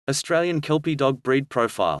Australian Kelpie dog breed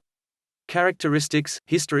profile. Characteristics,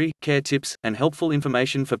 history, care tips, and helpful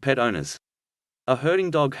information for pet owners. A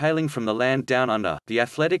herding dog hailing from the land down under, the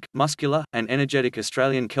athletic, muscular, and energetic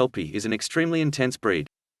Australian Kelpie is an extremely intense breed.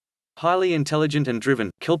 Highly intelligent and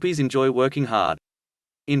driven, Kelpies enjoy working hard.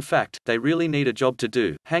 In fact, they really need a job to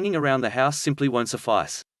do. Hanging around the house simply won't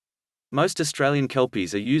suffice. Most Australian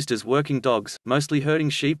Kelpies are used as working dogs, mostly herding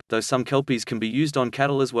sheep, though some Kelpies can be used on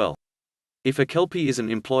cattle as well. If a Kelpie isn't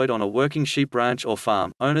employed on a working sheep ranch or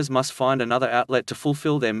farm, owners must find another outlet to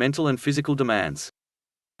fulfill their mental and physical demands.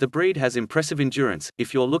 The breed has impressive endurance.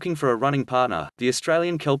 If you're looking for a running partner, the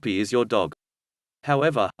Australian Kelpie is your dog.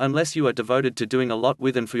 However, unless you are devoted to doing a lot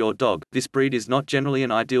with and for your dog, this breed is not generally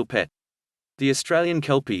an ideal pet. The Australian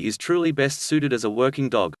Kelpie is truly best suited as a working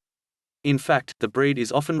dog. In fact, the breed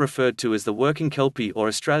is often referred to as the working Kelpie or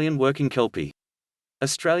Australian working Kelpie.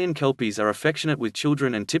 Australian Kelpies are affectionate with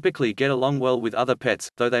children and typically get along well with other pets,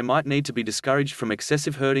 though they might need to be discouraged from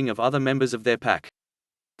excessive herding of other members of their pack.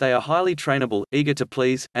 They are highly trainable, eager to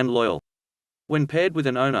please, and loyal. When paired with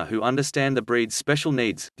an owner who understands the breed's special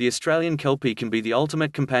needs, the Australian Kelpie can be the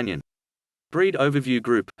ultimate companion. Breed overview: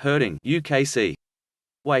 group, herding, UKC.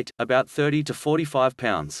 Weight, about 30 to 45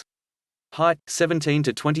 pounds. Height, 17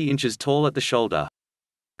 to 20 inches tall at the shoulder.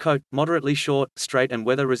 Coat, moderately short, straight and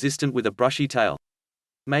weather-resistant with a brushy tail.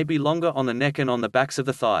 May be longer on the neck and on the backs of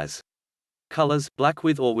the thighs. Colors, black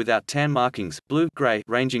with or without tan markings, blue, grey,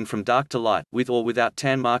 ranging from dark to light, with or without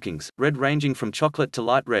tan markings, red ranging from chocolate to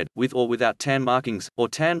light red, with or without tan markings, or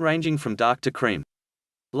tan ranging from dark to cream.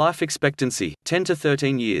 Life expectancy, 10 to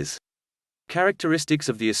 13 years. Characteristics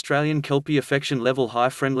of the Australian Kelpie: affection level high,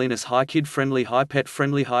 friendliness high, kid friendly high, pet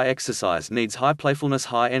friendly high, exercise needs high, playfulness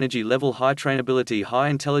high, energy level high, trainability high,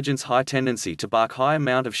 intelligence high, tendency to bark high,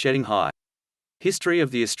 amount of shedding high. History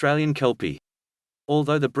of the Australian Kelpie.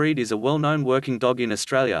 Although the breed is a well-known working dog in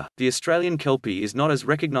Australia, the Australian Kelpie is not as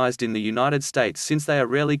recognised in the United States since they are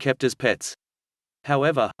rarely kept as pets.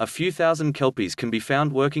 However, a few thousand Kelpies can be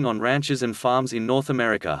found working on ranches and farms in North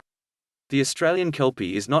America. The Australian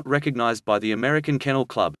Kelpie is not recognised by the American Kennel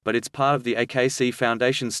Club, but it's part of the AKC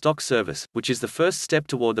Foundation Stock Service, which is the first step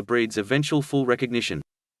toward the breed's eventual full recognition.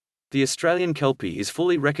 The Australian Kelpie is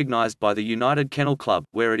fully recognised by the United Kennel Club,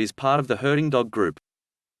 where it is part of the herding dog group.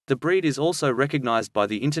 The breed is also recognised by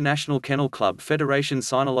the International Kennel Club Federation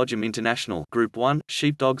Cynologium International Group 1,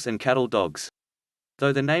 sheepdogs and cattle dogs.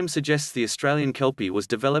 Though the name suggests the Australian Kelpie was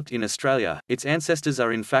developed in Australia, its ancestors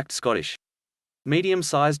are in fact Scottish.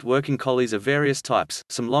 Medium-sized working collies of various types,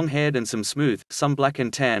 some long-haired and some smooth, some black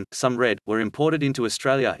and tan, some red, were imported into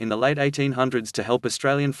Australia in the late 1800s to help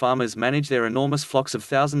Australian farmers manage their enormous flocks of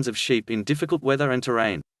thousands of sheep in difficult weather and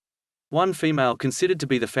terrain. One female considered to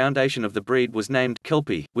be the foundation of the breed was named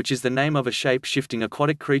Kelpie, which is the name of a shape-shifting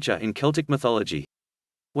aquatic creature in Celtic mythology.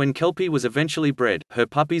 When Kelpie was eventually bred, her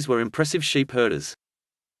puppies were impressive sheep herders.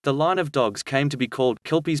 The line of dogs came to be called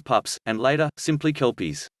Kelpie's pups, and later, simply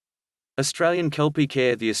Kelpies. Australian Kelpie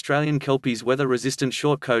care: the Australian Kelpie's weather-resistant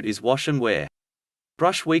short coat is wash and wear.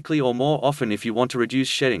 Brush weekly or more often if you want to reduce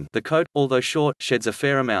shedding. The coat, although short, sheds a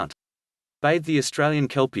fair amount. Bathe the Australian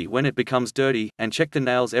Kelpie when it becomes dirty, and check the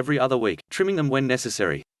nails every other week, trimming them when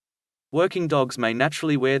necessary. Working dogs may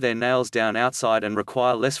naturally wear their nails down outside and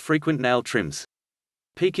require less frequent nail trims.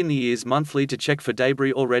 Peek in the ears monthly to check for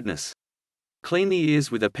debris or redness. Clean the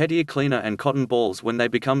ears with a pet ear cleaner and cotton balls when they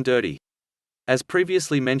become dirty. As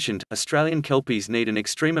previously mentioned, Australian Kelpies need an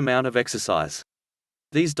extreme amount of exercise.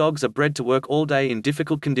 These dogs are bred to work all day in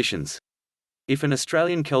difficult conditions. If an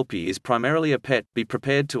Australian Kelpie is primarily a pet, be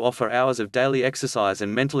prepared to offer hours of daily exercise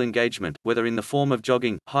and mental engagement, whether in the form of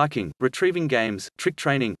jogging, hiking, retrieving games, trick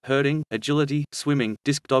training, herding, agility, swimming,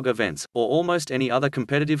 disc dog events, or almost any other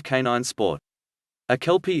competitive canine sport. A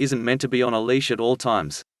Kelpie isn't meant to be on a leash at all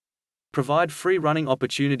times. Provide free running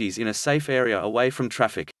opportunities in a safe area away from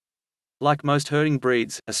traffic. Like most herding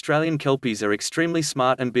breeds, Australian Kelpies are extremely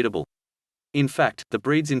smart and biddable. In fact, the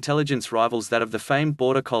breed's intelligence rivals that of the famed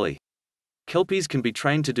Border Collie. Kelpies can be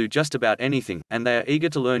trained to do just about anything, and they are eager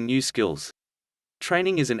to learn new skills.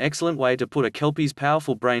 Training is an excellent way to put a Kelpie's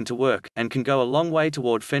powerful brain to work, and can go a long way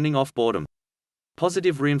toward fending off boredom.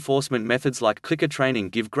 Positive reinforcement methods like clicker training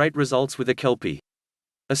give great results with a Kelpie.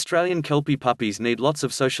 Australian Kelpie puppies need lots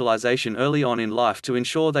of socialization early on in life to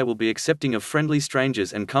ensure they will be accepting of friendly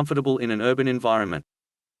strangers and comfortable in an urban environment.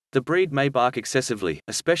 The breed may bark excessively,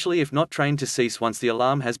 especially if not trained to cease once the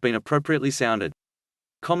alarm has been appropriately sounded.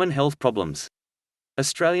 Common health problems.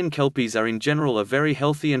 Australian Kelpies are in general a very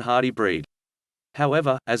healthy and hardy breed.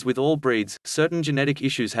 However, as with all breeds, certain genetic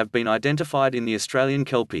issues have been identified in the Australian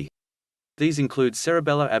Kelpie. These include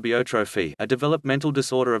cerebellar amyotrophy, a developmental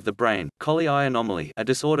disorder of the brain, Collie eye anomaly, a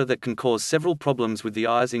disorder that can cause several problems with the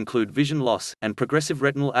eyes include vision loss, and progressive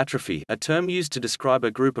retinal atrophy, a term used to describe a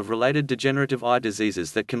group of related degenerative eye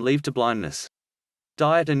diseases that can lead to blindness.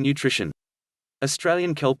 Diet and nutrition.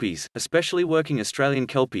 Australian Kelpies, especially working Australian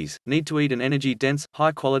Kelpies, need to eat an energy-dense,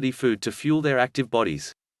 high-quality food to fuel their active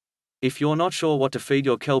bodies. If you're not sure what to feed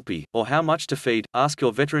your Kelpie, or how much to feed, ask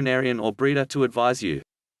your veterinarian or breeder to advise you.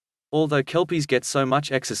 Although Kelpies get so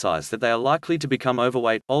much exercise that they are likely to become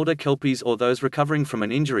overweight, older Kelpies or those recovering from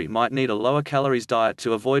an injury might need a lower calories diet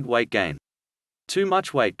to avoid weight gain. Too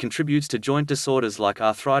much weight contributes to joint disorders like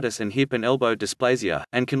arthritis and hip and elbow dysplasia,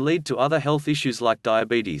 and can lead to other health issues like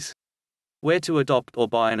diabetes. Where to adopt or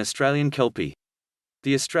buy an Australian Kelpie?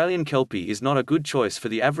 The Australian Kelpie is not a good choice for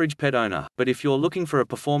the average pet owner, but if you're looking for a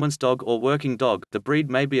performance dog or working dog, the breed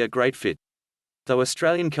may be a great fit. Though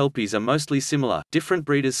Australian Kelpies are mostly similar, different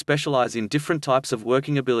breeders specialize in different types of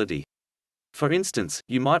working ability. For instance,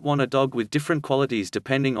 you might want a dog with different qualities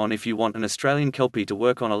depending on if you want an Australian Kelpie to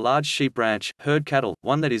work on a large sheep ranch, herd cattle,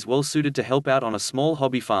 one that is well suited to help out on a small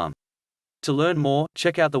hobby farm. To learn more,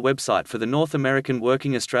 check out the website for the North American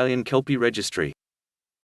Working Australian Kelpie Registry.